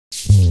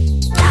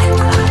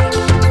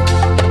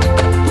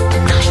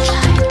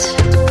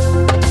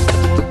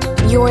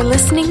You're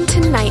listening to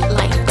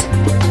Nightlight.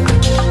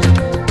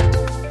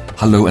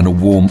 Hello and a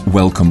warm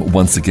welcome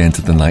once again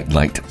to the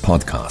Nightlight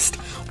podcast.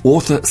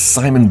 Author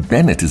Simon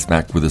Bennett is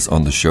back with us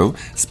on the show,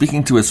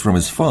 speaking to us from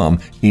his farm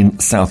in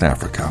South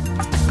Africa.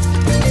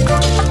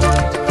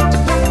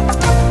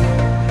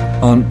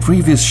 On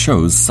previous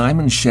shows,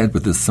 Simon shared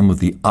with us some of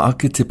the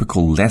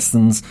archetypical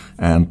lessons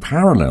and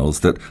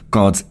parallels that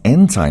God's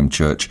end-time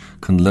church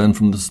can learn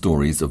from the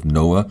stories of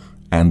Noah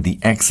and the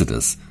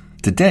Exodus.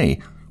 Today,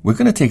 we're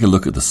going to take a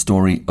look at the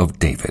story of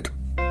David.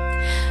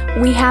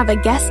 We have a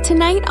guest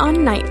tonight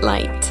on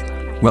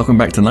Nightlight. Welcome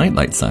back to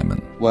Nightlight,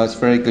 Simon. Well, it's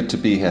very good to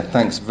be here.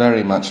 Thanks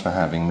very much for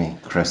having me,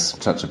 Chris.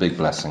 Such a big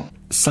blessing.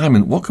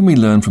 Simon, what can we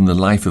learn from the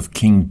life of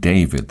King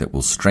David that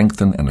will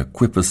strengthen and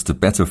equip us to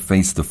better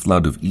face the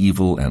flood of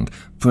evil and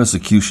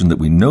persecution that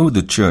we know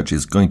the church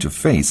is going to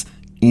face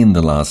in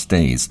the last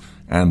days,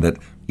 and that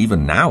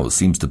even now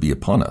seems to be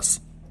upon us?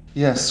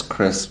 Yes,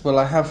 Chris. Well,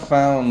 I have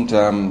found,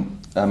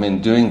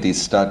 doing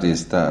these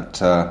studies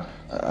that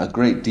a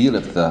great deal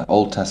of the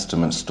Old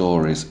Testament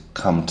stories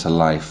come to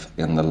life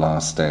in the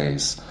last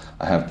days.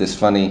 I have this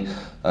funny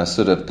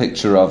sort of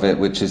picture of it,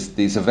 which is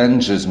these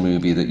Avengers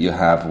movie that you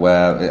have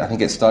where I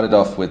think it started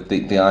off with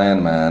the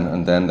Iron Man,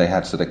 and then they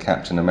had sort of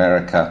Captain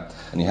America,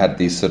 and you had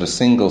these sort of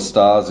single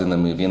stars in the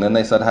movie, and then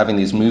they started having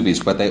these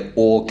movies where they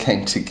all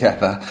came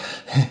together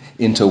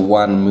into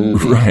one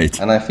movie. Right.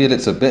 And I feel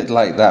it's a bit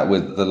like that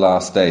with the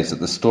last days,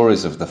 that the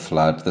stories of the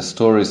flood, the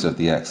stories of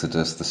the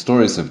Exodus, the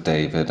stories of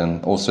David,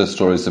 and also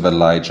stories of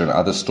Elijah and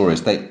other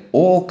stories, they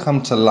all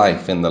come to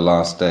life in the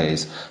last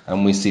days,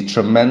 and we see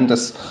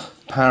tremendous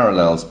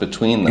parallels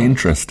between them.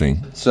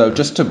 Interesting. So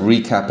just to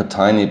recap a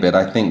tiny bit,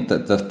 I think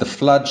that the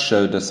flood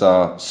showed us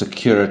our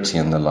security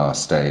in the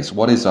last days.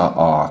 What is our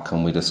ark?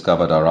 And we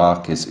discovered our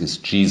ark is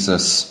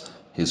Jesus,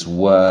 his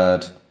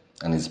word,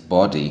 and his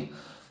body.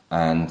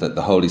 And that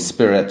the Holy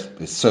Spirit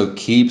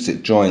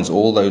it joins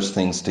all those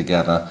things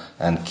together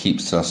and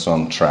keeps us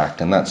on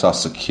track. And that's our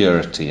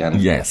security.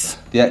 And yes,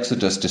 the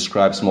Exodus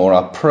describes more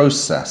our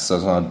process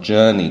as our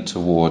journey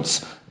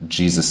towards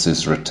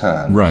Jesus'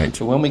 return. Right.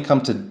 So when we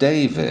come to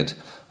David,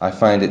 I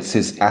find it's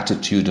his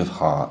attitude of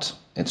heart.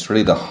 It's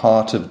really the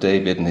heart of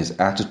David and his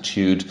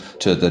attitude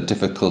to the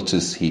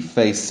difficulties he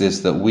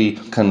faces that we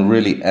can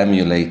really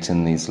emulate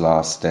in these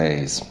last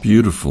days.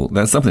 Beautiful.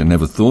 That's something I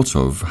never thought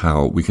of,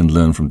 how we can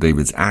learn from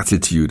David's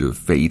attitude of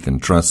faith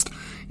and trust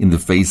in the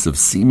face of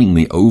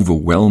seemingly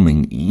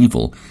overwhelming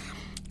evil.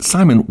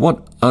 Simon,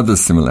 what other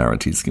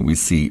similarities can we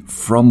see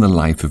from the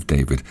life of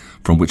David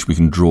from which we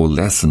can draw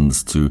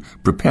lessons to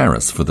prepare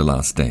us for the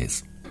last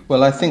days?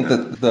 Well, I think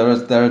that there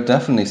are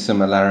definitely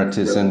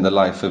similarities in the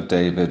life of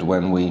David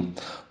when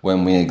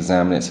we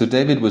examine it. So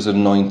David was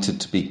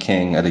anointed to be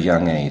king at a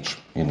young age.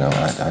 You know,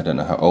 I don't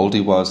know how old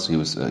he was. He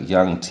was a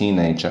young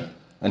teenager.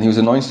 And he was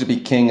anointed to be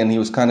king, and he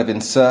was kind of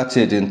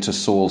inserted into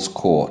Saul's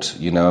court,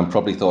 you know, and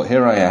probably thought,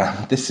 here I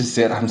am, this is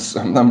it,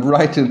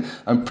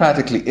 I'm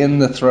practically in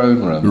the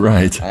throne room.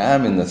 Right. I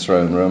am in the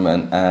throne room,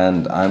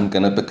 and I'm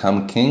going to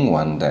become king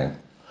one day.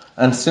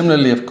 And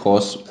similarly, of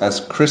course, as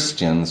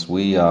Christians,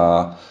 we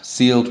are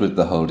sealed with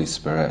the Holy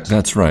Spirit.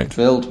 That's right.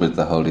 Filled with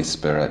the Holy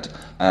Spirit,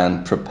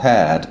 and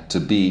prepared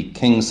to be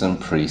kings and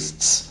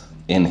priests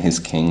in his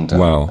kingdom.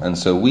 Wow. And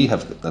so we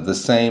have the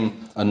same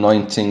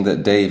anointing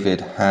that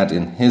David had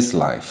in his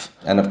life.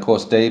 And of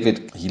course,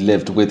 David, he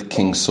lived with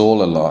King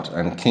Saul a lot.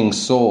 And King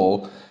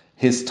Saul,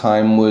 he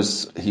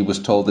was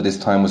told that his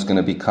time was going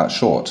to be cut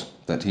short,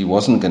 that he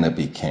wasn't going to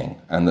be king,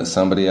 and that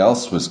somebody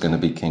else was going to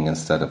be king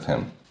instead of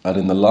him. And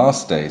in the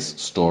last days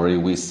story,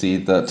 we see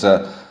that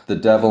the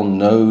devil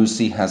knows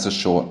he has a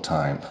short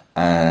time.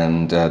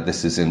 And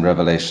this is in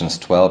Revelations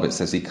 12. It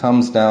says he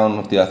comes down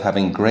with the earth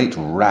having great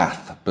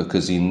wrath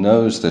because he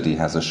knows that he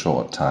has a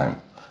short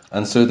time.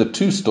 And so the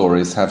two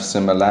stories have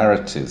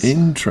similarities.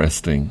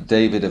 Interesting.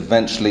 David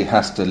eventually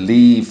has to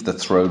leave the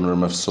throne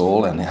room of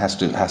Saul, and he has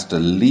to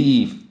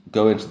leave,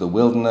 go into the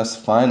wilderness,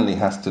 finally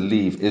has to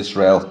leave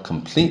Israel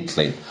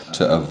completely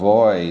to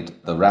avoid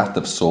the wrath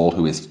of Saul,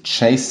 who is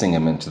chasing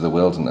him into the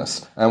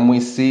wilderness. And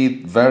we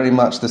see very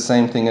much the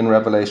same thing in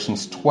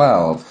Revelations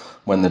 12.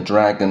 When the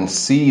dragon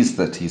sees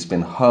that he's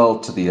been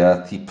hurled to the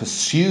earth, he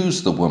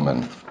pursues the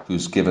woman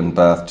who's given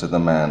birth to the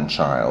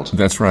man-child.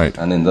 That's right.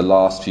 And in the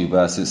last few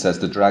verses it says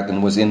the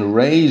dragon was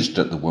enraged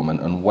at the woman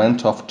and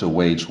went off to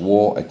wage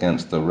war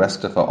against the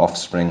rest of her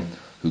offspring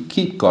who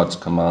keep God's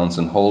commands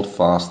and hold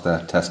fast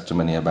their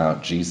testimony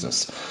about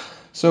Jesus.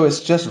 So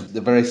it's just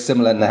a very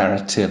similar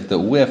narrative that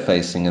we're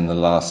facing in the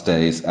last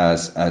days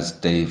as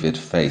David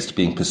faced,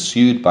 being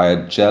pursued by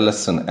a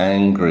jealous and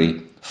angry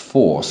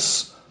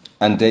force.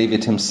 And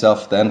David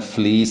himself then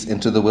flees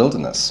into the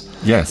wilderness.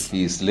 Yes.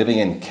 He's living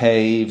in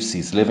caves,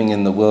 he's living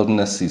in the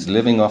wilderness, he's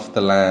living off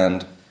the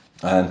land,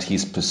 and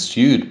he's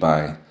pursued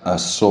by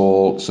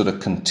Saul sort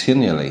of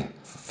continually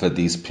for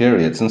these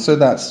periods. And so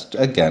that's,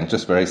 again,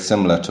 just very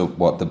similar to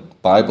what the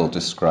Bible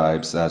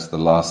describes as the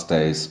last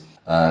days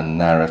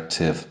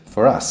narrative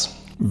for us.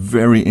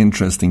 Very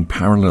interesting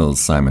parallels,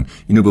 Simon.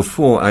 You know,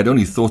 before I'd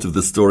only thought of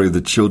the story of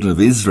the children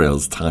of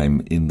Israel's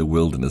time in the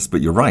wilderness,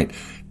 but you're right.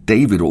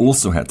 David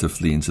also had to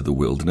flee into the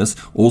wilderness.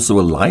 Also,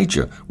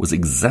 Elijah was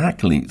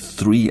exactly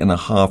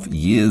 3.5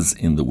 years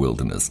in the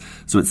wilderness.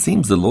 So it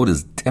seems the Lord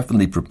is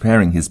definitely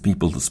preparing his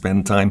people to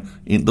spend time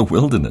in the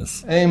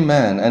wilderness.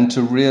 Amen. And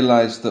to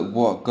realize that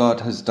what God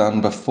has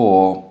done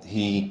before,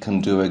 he can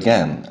do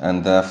again.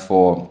 And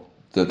therefore,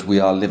 that we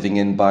are living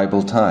in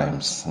Bible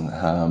times,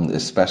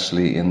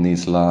 especially in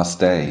these last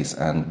days.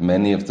 And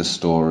many of the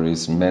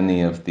stories,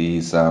 many of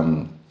these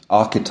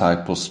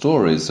archetypal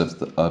stories of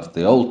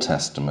the Old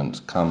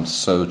Testament come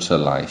so to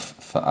life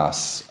for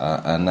us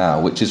and now,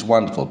 which is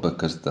wonderful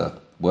because the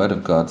Word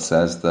of God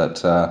says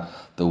that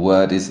the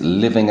Word is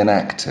living and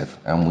active,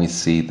 and we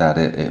see that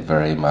it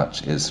very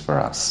much is for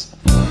us.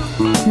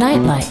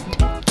 Nightlight,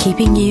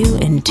 keeping you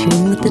in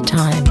tune with the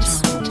times.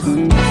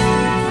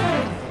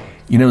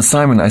 You know,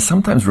 Simon, I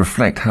sometimes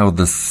reflect how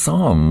the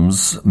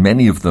Psalms,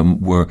 many of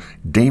them were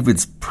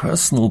David's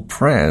personal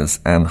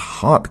prayers and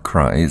heart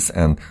cries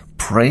and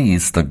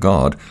praise to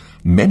God,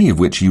 many of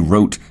which he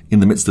wrote in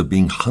the midst of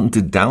being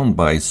hunted down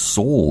by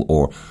Saul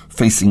or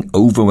facing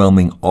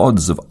overwhelming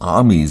odds of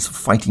armies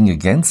fighting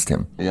against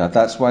him. Yeah,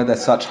 that's why they're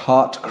such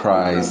heart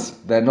cries.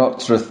 They're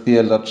not sort of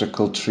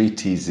theological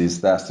treatises.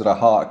 They're sort of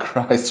heart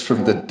cries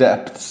from the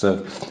depths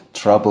of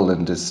trouble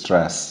and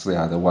distress.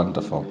 Yeah, they're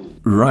wonderful.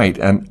 Right,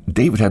 and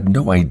David had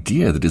no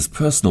idea that his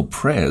personal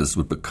prayers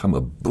would become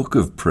a book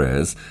of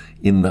prayers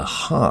in the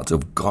heart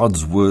of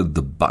God's Word,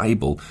 the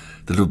Bible,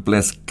 that would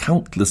bless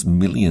countless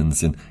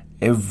millions in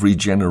every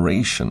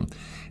generation.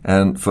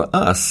 And for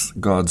us,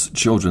 God's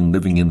children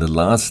living in the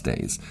last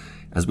days,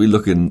 as we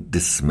look in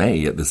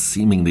dismay at the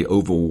seemingly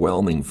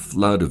overwhelming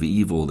flood of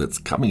evil that's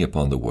coming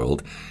upon the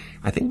world,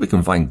 I think we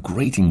can find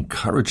great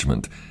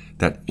encouragement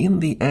that in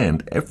the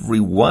end,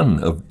 every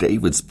one of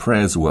David's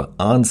prayers were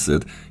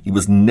answered. He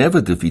was never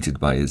defeated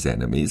by his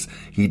enemies.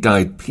 He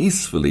died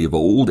peacefully of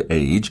old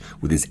age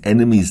with his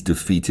enemies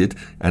defeated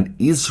and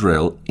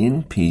Israel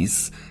in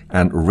peace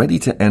and ready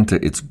to enter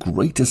its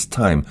greatest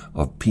time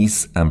of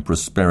peace and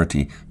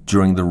prosperity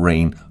during the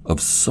reign of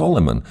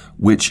Solomon,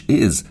 which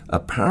is a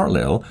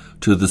parallel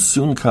to the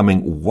soon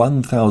coming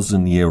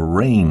 1,000-year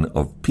reign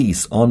of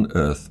peace on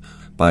earth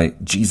by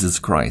Jesus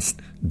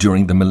Christ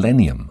during the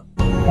millennium.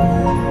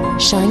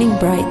 Shining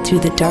bright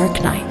through the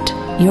dark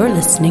night, you're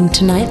listening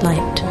to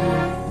Nightlight.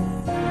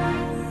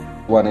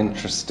 One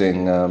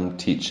interesting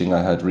teaching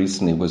I heard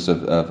recently was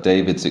of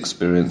David's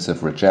experience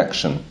of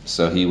rejection.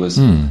 So he was,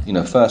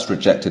 first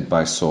rejected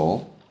by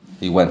Saul.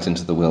 He went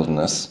into the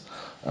wilderness.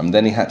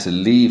 Then he had to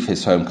leave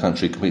his home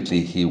country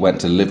completely. He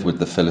went to live with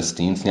the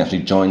Philistines. He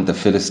actually joined the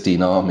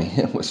Philistine army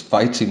and was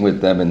fighting with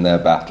them in their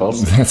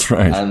battles. That's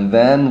right. And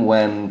then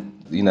when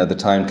the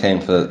time came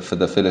for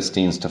the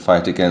Philistines to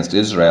fight against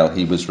Israel,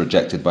 he was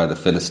rejected by the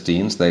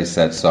Philistines. They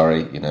said,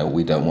 sorry,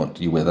 we don't want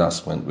you with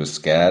us when we're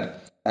scared.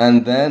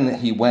 And then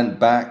he went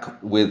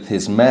back with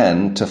his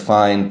men to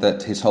find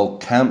that his whole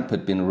camp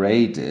had been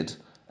raided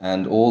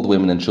and all the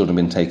women and children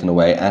had been taken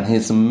away, and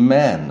his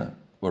men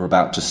were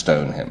about to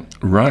stone him.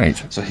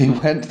 Right. So he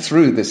went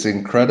through this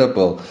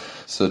incredible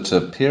sort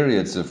of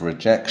periods of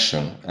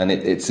rejection. And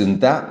it's in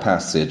that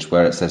passage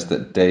where it says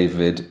that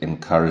David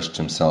encouraged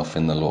himself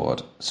in the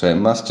Lord. So it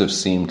must have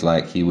seemed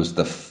like he was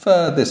the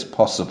furthest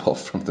possible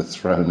from the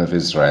throne of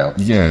Israel.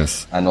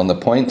 Yes. And on the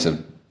point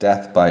of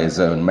death by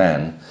his own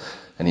men.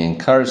 And he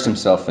encouraged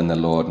himself in the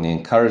Lord, and he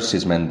encouraged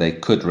his men they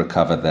could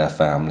recover their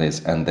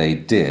families, and they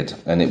did.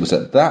 And it was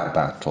at that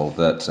battle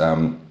that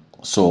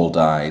Saul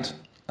died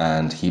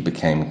and he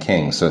became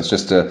king. So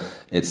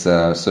it's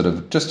a sort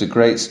of just a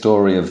great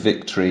story of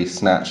victory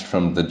snatched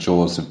from the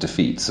jaws of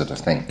defeat, sort of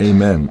thing.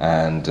 Amen.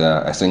 And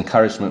it's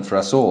encouragement for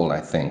us all, I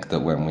think,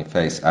 that when we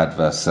face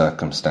adverse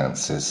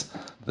circumstances,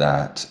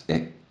 that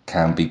it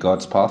can be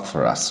God's path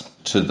for us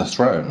to the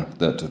throne,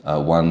 that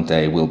one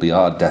day will be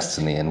our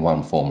destiny in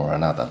one form or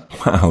another.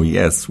 Wow,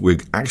 yes, we're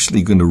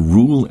actually going to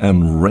rule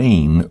and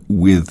reign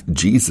with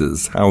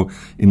Jesus. How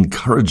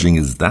encouraging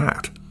is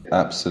that?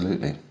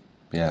 Absolutely,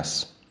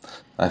 yes.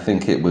 I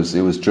think it was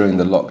during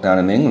the lockdown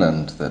in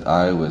England that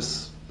I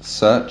was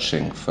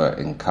searching for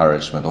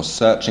encouragement or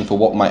searching for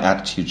what my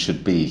attitude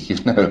should be.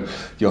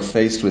 You're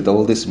faced with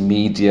all this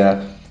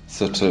media,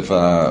 sort of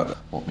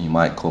what you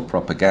might call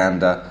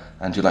propaganda,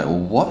 and you're like, well,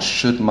 what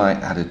should my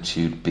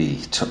attitude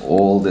be to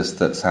all this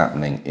that's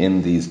happening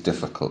in these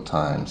difficult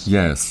times?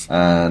 Yes.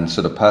 And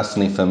sort of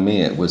personally for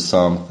me, it was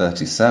Psalm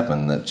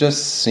 37 that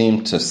just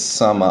seemed to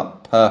sum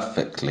up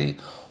perfectly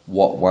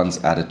what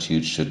one's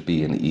attitude should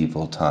be in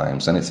evil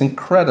times. And it's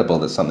incredible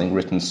that something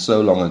written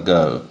so long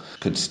ago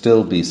could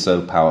still be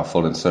so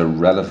powerful and so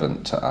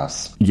relevant to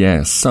us.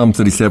 Yes, Psalm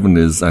 37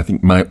 is, I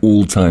think, my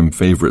all-time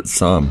favorite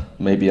psalm.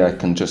 Maybe I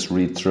can just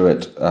read through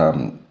it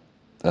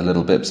a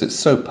little bit, because it's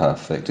so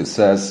perfect. It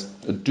says,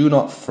 "Do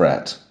not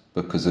fret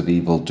because of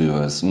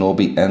evildoers, nor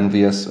be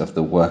envious of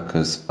the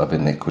workers of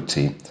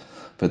iniquity,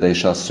 for they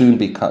shall soon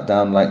be cut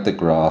down like the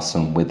grass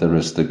and wither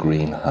as the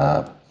green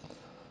herb."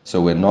 So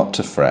we're not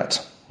to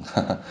fret.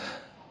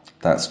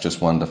 That's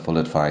just wonderful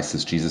advice.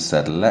 As Jesus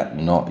said, let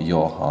not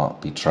your heart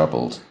be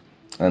troubled.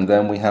 And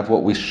then we have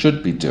what we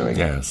should be doing.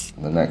 Yes.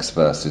 The next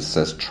verse, it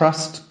says,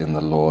 trust in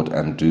the Lord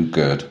and do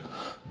good.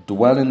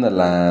 Dwell in the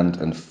land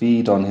and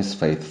feed on his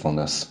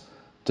faithfulness.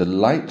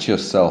 Delight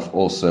yourself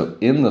also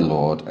in the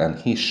Lord, and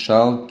he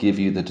shall give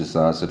you the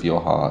desires of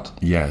your heart.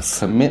 Yes.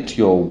 Commit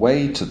your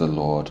way to the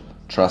Lord.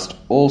 Trust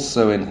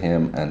also in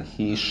him, and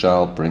he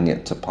shall bring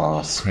it to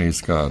pass.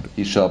 Praise God.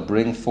 He shall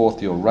bring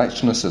forth your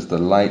righteousness as the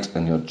light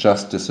and your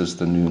justice as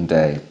the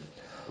noonday.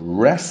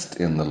 Rest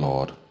in the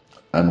Lord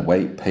and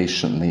wait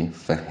patiently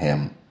for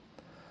him.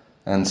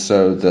 And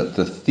so that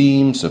the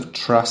themes of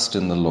trust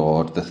in the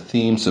Lord, the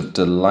themes of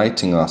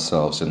delighting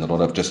ourselves in the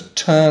Lord, of just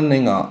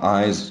turning our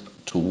eyes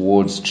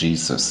towards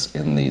Jesus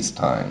in these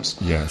times.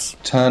 Yes.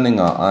 Turning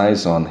our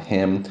eyes on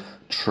him,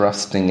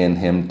 trusting in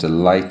him,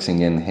 delighting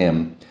in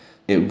him.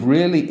 It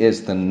really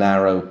is the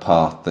narrow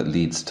path that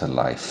leads to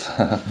life.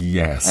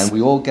 Yes. And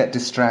we all get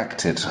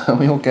distracted.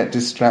 We all get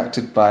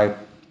distracted by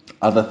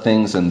other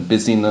things and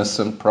busyness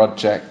and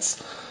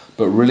projects.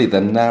 But really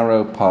the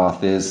narrow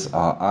path is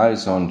our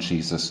eyes on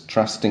Jesus,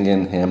 trusting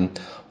in him,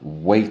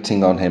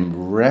 waiting on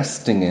him,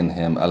 resting in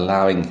him,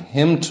 allowing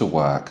him to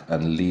work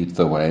and lead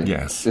the way.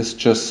 Yes. It's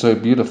just so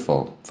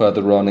beautiful.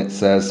 Further on it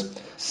says,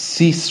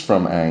 cease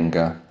from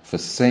anger,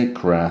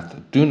 forsake wrath,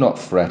 do not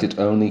fret, it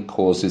only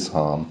causes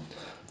harm.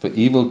 For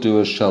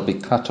evildoers shall be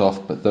cut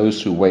off, but those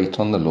who wait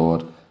on the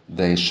Lord,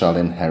 they shall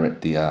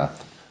inherit the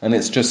earth. And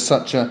it's just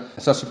such a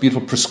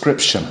beautiful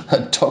prescription,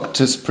 a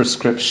doctor's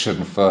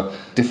prescription for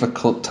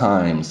difficult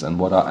times and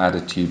what our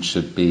attitude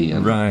should be.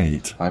 And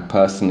right. I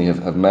personally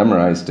have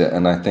memorized it,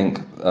 and I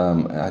think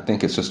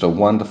it's just a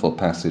wonderful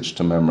passage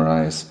to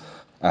memorize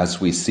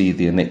as we see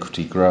the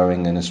iniquity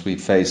growing and as we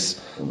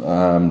face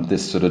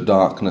this sort of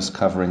darkness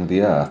covering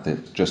the earth.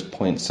 It just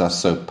points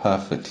us so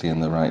perfectly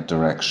in the right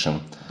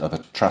direction of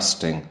a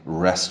trusting,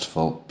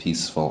 restful,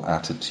 peaceful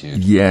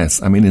attitude.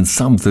 Yes, I mean, in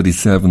Psalm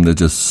 37, there are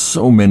just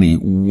so many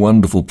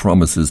wonderful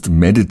promises to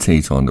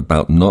meditate on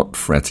about not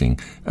fretting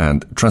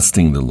and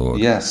trusting the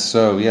Lord. Yes,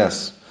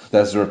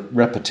 there's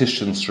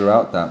repetitions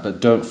throughout that, but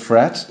don't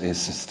fret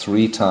is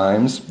 3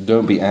 times.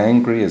 Don't be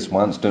angry is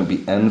once. Don't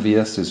be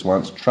envious is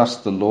once.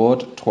 Trust the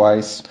Lord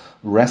twice.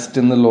 Rest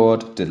in the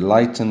Lord.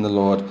 Delight in the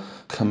Lord.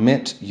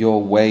 Commit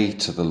your way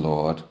to the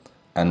Lord.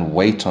 And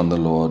wait on the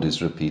Lord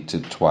is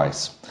repeated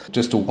twice.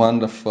 Just a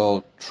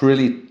wonderful,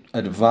 truly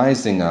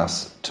advising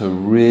us to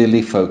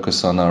really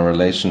focus on our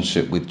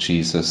relationship with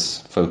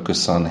Jesus,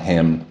 focus on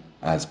him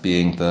as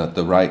being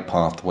the right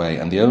pathway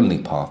and the only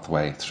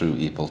pathway through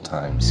evil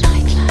times.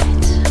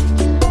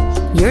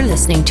 Nightlight. You're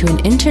listening to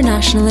an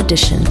international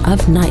edition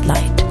of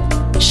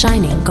Nightlight,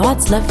 shining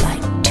God's love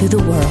light to the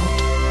world.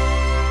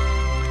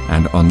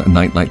 And on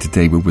Nightlight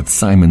today, we're with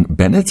Simon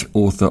Bennett,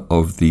 author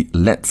of the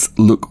Let's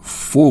Look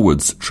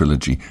Forwards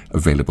trilogy,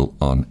 available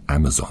on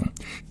Amazon.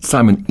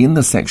 Simon, in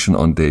the section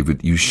on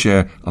David, you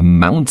share a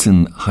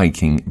mountain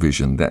hiking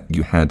vision that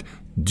you had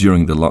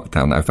during the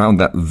lockdown. I found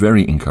that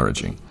very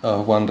encouraging.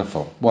 Oh,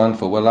 wonderful,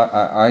 wonderful. Well,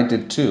 I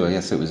did too.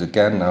 Yes, it was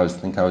again. I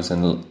think I was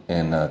in the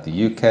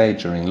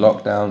UK during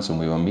lockdowns, and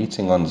we were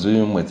meeting on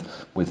Zoom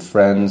with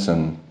friends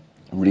and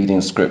reading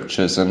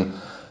scriptures. And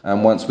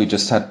once we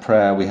just had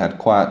prayer, we had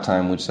quiet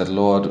time. We said,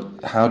 Lord,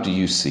 how do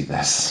you see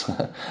this?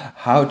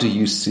 How do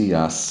you see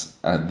us,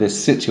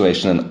 this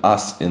situation, and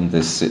us in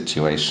this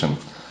situation?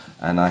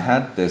 And I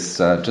had this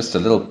just a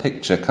little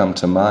picture come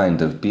to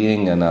mind of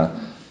being in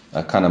a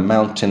kind of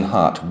mountain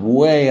hut,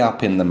 way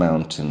up in the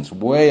mountains,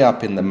 way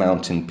up in the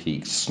mountain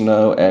peaks,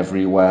 snow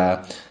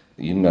everywhere,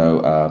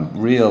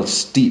 real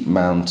steep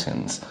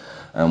mountains.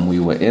 And we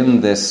were in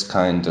this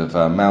kind of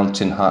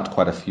mountain hut,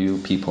 quite a few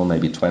people,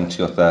 maybe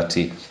 20 or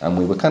 30, and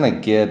we were kind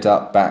of geared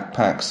up,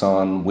 backpacks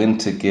on,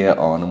 winter gear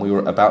on, and we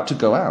were about to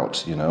go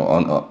out,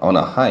 on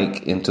a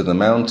hike into the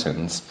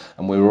mountains,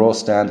 and we were all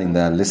standing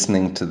there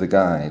listening to the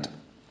guide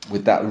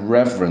with that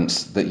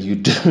reverence that you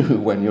do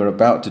when you're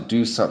about to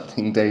do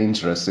something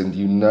dangerous and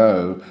you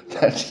know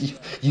that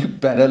you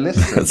better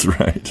listen. That's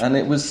right. And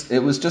it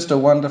was just a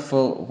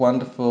wonderful,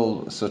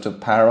 wonderful sort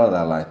of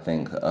parallel, I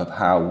think, of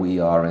how we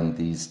are in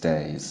these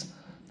days.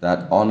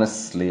 That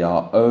honestly,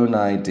 our own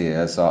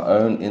ideas, our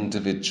own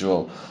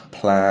individual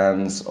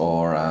plans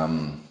or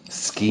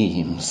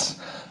schemes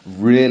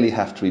really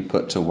have to be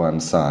put to one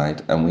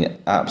side, and we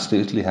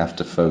absolutely have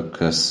to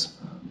focus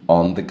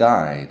on the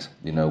guide.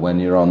 When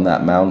you're on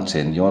that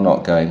mountain, you're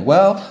not going,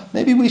 well,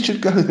 maybe we should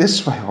go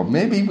this way, or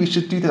maybe we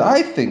should do that.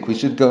 I think we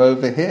should go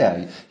over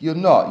here. You're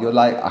not. You're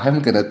like, I'm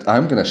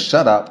gonna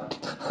shut up.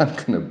 I'm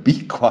gonna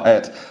be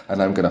quiet,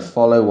 and I'm gonna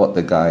follow what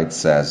the guide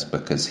says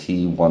because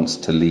he wants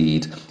to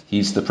lead.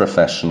 He's the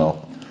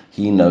professional.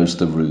 He knows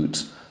the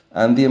route.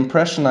 And the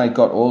impression I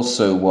got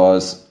also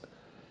was,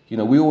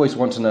 we always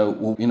want to know,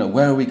 well,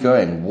 where are we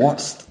going?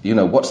 What's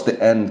the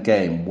end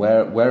game?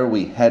 Where are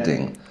we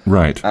heading?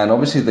 Right. And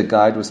obviously the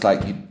guide was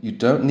like, you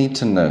don't need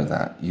to know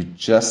that. You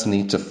just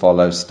need to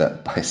follow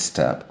step by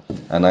step.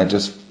 And I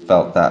just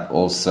felt that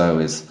also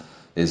is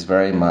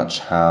very much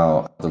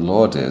how the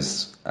Lord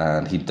is.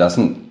 And he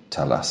doesn't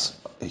tell us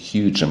a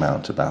huge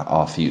amount about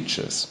our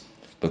futures.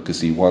 because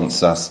he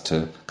wants us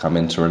to come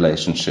into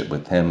relationship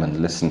with him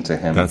and listen to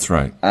him. That's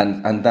right.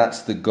 And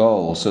that's the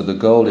goal. So the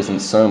goal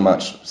isn't so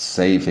much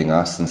saving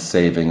us and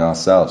saving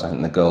ourselves. I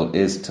think the goal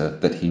is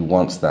that he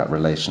wants that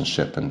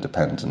relationship and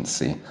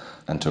dependency,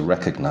 and to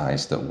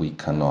recognize that we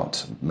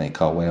cannot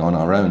make our way on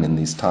our own in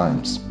these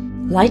times.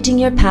 Lighting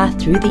your path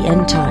through the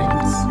end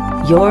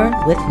times. You're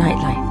with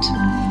Nightlight.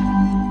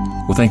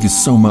 Well, thank you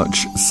so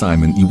much,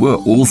 Simon. You were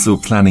also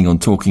planning on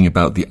talking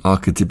about the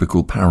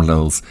archetypical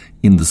parallels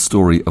in the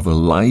story of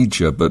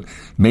Elijah, but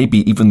maybe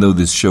even though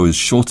this show is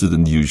shorter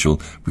than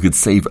usual, we could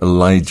save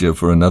Elijah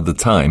for another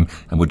time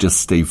and we'll just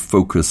stay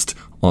focused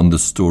on the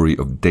story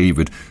of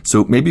David.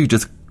 So maybe you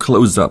just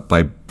close up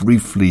by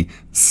briefly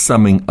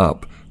summing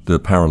up the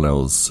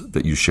parallels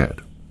that you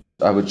shared.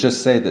 I would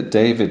just say that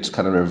David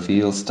kind of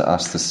reveals to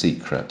us the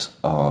secret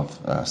of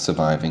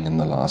surviving in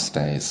the last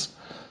days.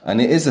 And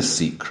it is a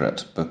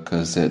secret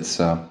because it's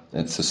a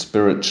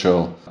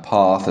spiritual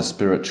path, a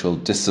spiritual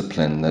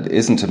discipline that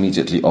isn't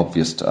immediately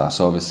obvious to us.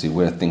 Obviously,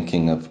 we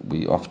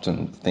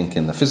often think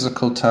in the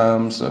physical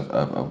terms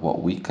of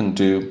what we can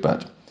do,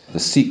 but the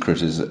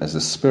secret is as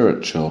a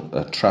spiritual,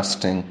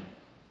 trusting,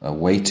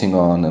 waiting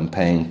on and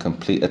paying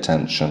complete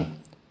attention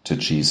to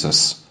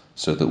Jesus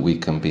so that we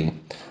can be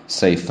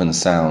safe and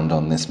sound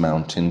on this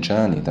mountain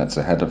journey that's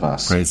ahead of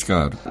us. Praise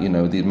God. You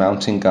know, the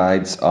mountain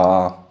guides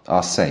are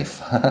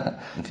safe.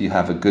 If you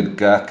have a good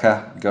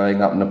Gurkha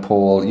going up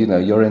Nepal, you know,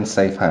 you're in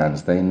safe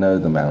hands. They know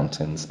the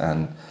mountains.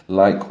 And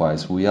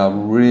likewise, we are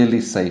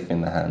really safe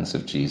in the hands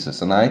of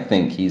Jesus. And I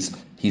think he's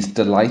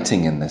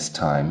delighting in this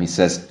time. He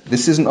says,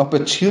 this is an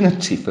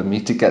opportunity for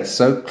me to get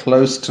so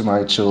close to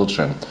my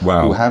children,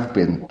 who have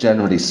been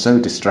generally so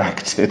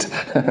distracted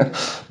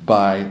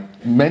by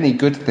many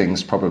good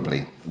things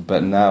probably.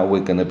 But now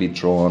we're going to be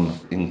drawn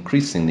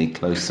increasingly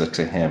closer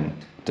to him,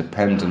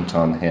 dependent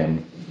on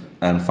him,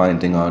 and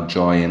finding our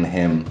joy in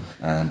him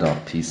and our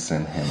peace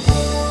in him.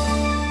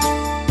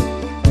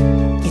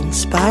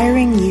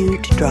 Inspiring you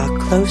to draw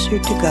closer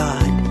to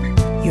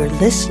God. You're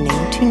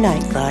listening to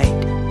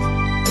Nightlight.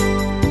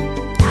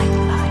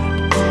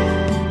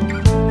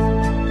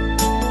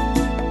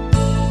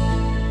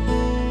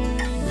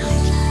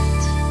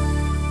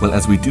 Well,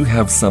 as we do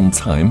have some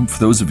time, for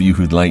those of you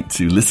who'd like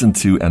to listen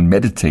to and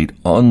meditate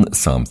on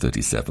Psalm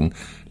 37,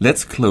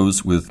 let's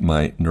close with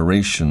my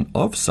narration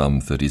of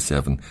Psalm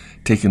 37,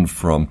 taken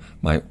from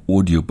my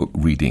audiobook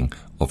reading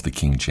of the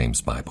King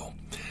James Bible.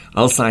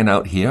 I'll sign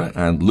out here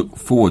and look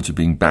forward to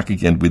being back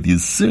again with you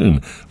soon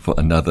for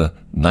another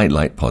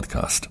Nightlight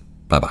podcast.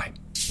 Bye-bye.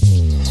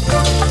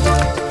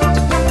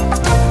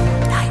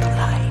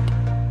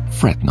 Nightlight.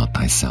 Fret not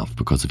thyself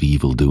because of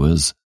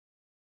evildoers,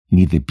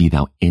 neither be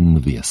thou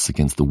envious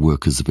against the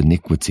workers of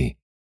iniquity.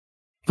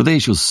 For they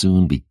shall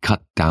soon be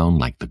cut down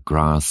like the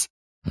grass,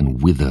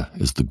 and wither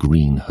as the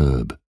green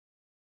herb.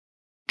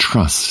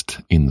 Trust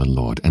in the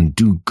Lord, and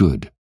do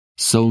good,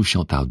 so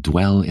shalt thou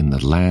dwell in the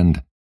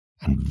land,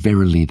 and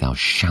verily thou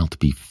shalt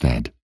be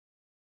fed.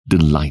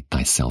 Delight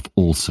thyself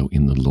also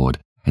in the Lord,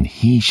 and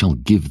he shall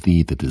give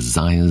thee the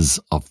desires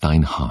of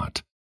thine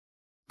heart.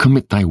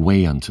 Commit thy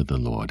way unto the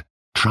Lord,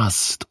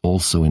 trust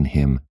also in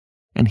him,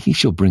 and he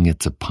shall bring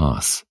it to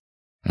pass.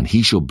 And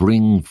he shall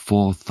bring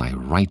forth thy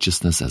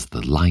righteousness as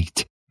the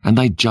light, and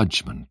thy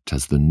judgment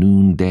as the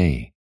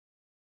noonday.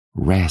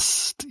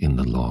 Rest in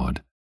the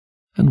Lord,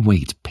 and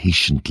wait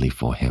patiently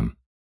for him.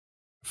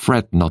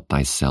 Fret not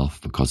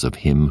thyself because of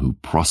him who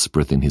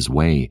prospereth in his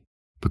way,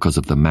 because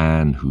of the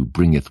man who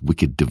bringeth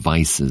wicked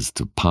devices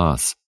to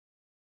pass.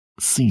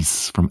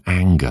 Cease from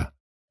anger,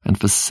 and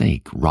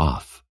forsake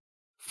wrath.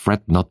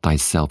 Fret not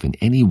thyself in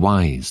any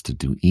wise to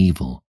do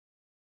evil.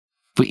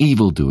 For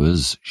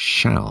evildoers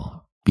shall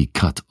be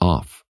cut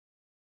off,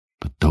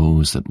 but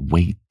those that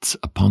wait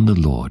upon the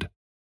Lord,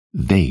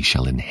 they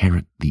shall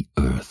inherit the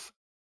earth.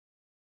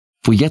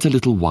 For yet a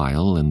little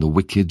while, and the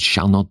wicked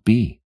shall not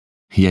be.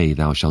 Yea,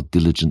 thou shalt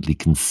diligently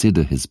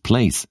consider his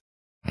place,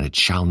 and it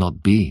shall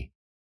not be.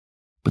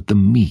 But the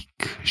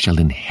meek shall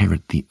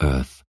inherit the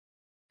earth,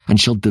 and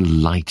shall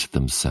delight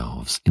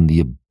themselves in the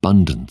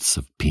abundance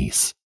of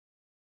peace.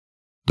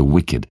 The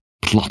wicked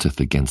plotteth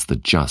against the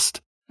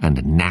just, and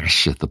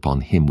gnasheth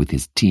upon him with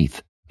his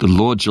teeth. The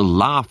Lord shall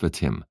laugh at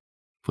him,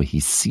 for he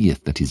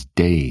seeth that his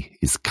day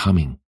is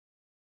coming.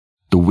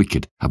 The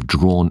wicked have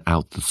drawn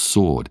out the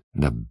sword,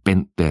 and have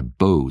bent their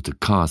bow to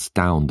cast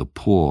down the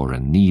poor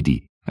and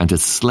needy, and to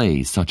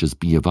slay such as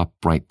be of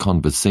upright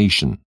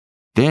conversation.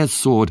 Their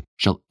sword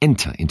shall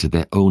enter into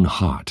their own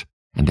heart,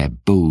 and their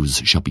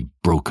bows shall be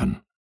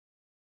broken.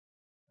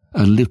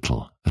 A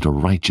little that a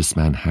righteous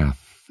man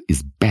hath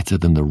is better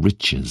than the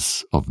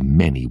riches of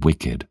many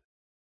wicked.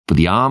 For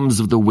the arms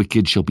of the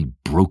wicked shall be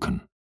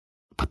broken,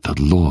 but the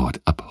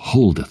Lord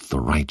upholdeth the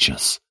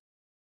righteous.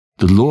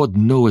 The Lord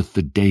knoweth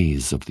the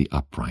days of the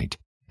upright,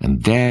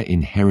 and their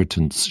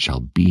inheritance shall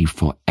be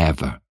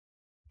forever.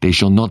 They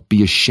shall not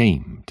be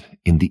ashamed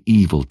in the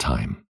evil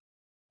time,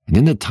 and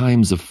in the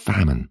times of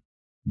famine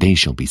they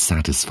shall be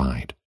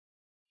satisfied.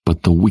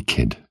 But the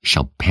wicked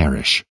shall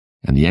perish,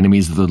 and the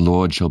enemies of the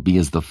Lord shall be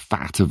as the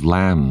fat of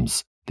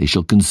lambs, they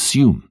shall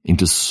consume,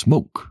 into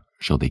smoke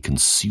shall they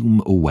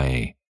consume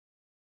away.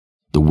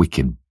 The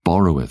wicked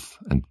borroweth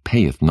and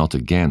payeth not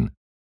again,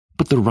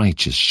 but the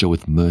righteous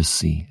showeth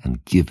mercy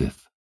and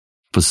giveth.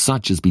 For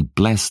such as be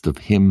blessed of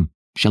him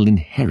shall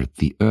inherit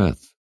the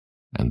earth,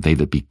 and they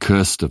that be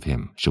cursed of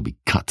him shall be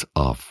cut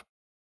off.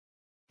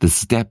 The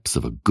steps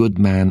of a good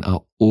man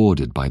are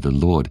ordered by the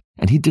Lord,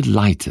 and he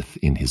delighteth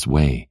in his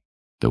way.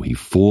 Though he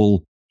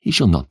fall, he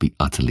shall not be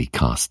utterly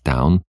cast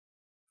down,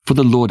 for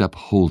the Lord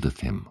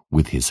upholdeth him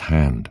with his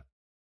hand.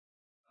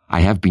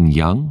 I have been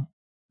young,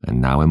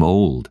 and now am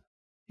old,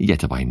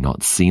 yet have I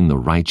not seen the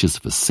righteous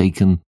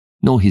forsaken,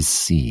 nor his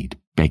seed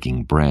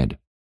begging bread.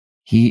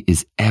 He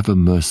is ever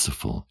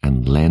merciful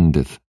and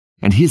lendeth,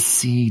 and his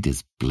seed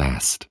is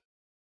blessed.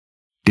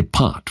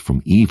 Depart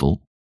from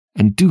evil,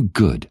 and do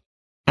good,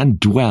 and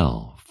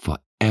dwell for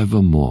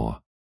evermore.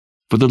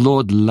 For the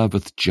Lord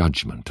loveth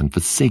judgment, and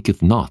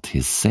forsaketh not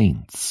his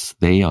saints.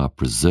 They are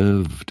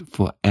preserved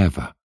for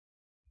ever.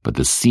 But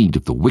the seed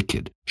of the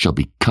wicked shall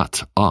be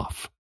cut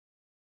off.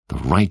 The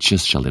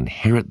righteous shall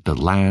inherit the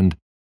land,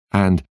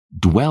 and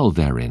dwell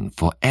therein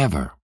for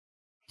ever.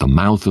 The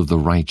mouth of the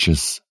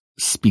righteous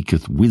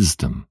speaketh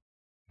wisdom,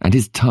 and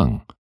his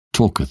tongue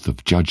talketh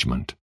of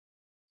judgment.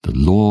 The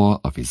law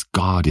of his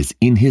God is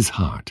in his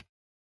heart,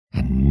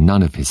 and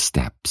none of his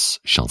steps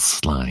shall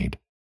slide.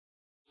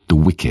 The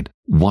wicked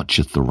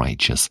watcheth the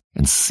righteous,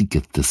 and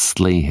seeketh to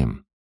slay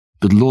him.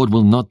 The Lord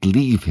will not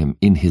leave him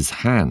in his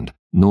hand,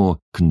 nor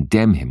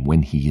condemn him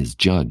when he is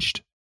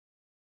judged.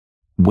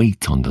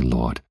 Wait on the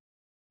Lord,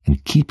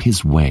 and keep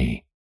his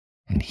way,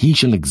 and he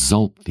shall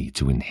exalt thee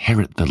to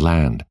inherit the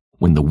land.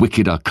 When the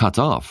wicked are cut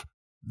off,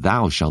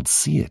 thou shalt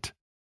see it.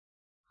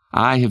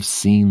 I have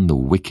seen the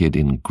wicked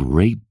in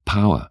great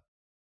power,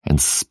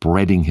 and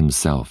spreading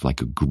himself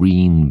like a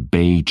green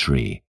bay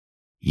tree.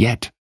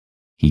 Yet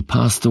he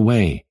passed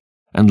away,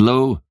 and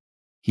lo,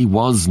 he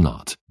was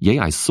not. Yea,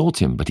 I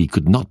sought him, but he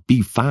could not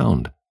be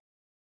found.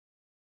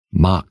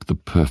 Mark the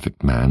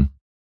perfect man,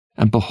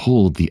 and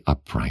behold the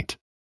upright,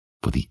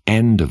 for the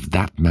end of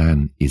that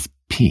man is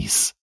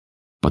peace.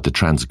 But the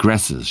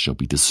transgressors shall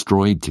be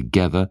destroyed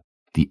together,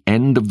 the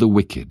end of the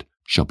wicked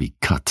shall be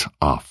cut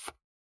off.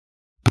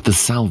 But the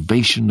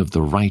salvation of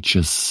the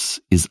righteous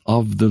is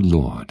of the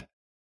Lord.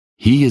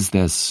 He is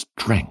their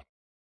strength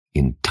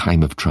in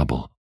time of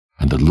trouble,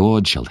 and the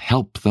Lord shall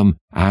help them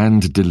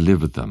and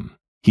deliver them.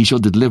 He shall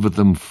deliver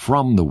them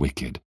from the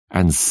wicked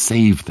and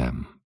save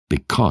them,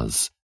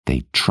 because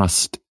they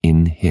trust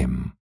in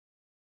him.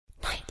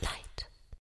 Nightlight.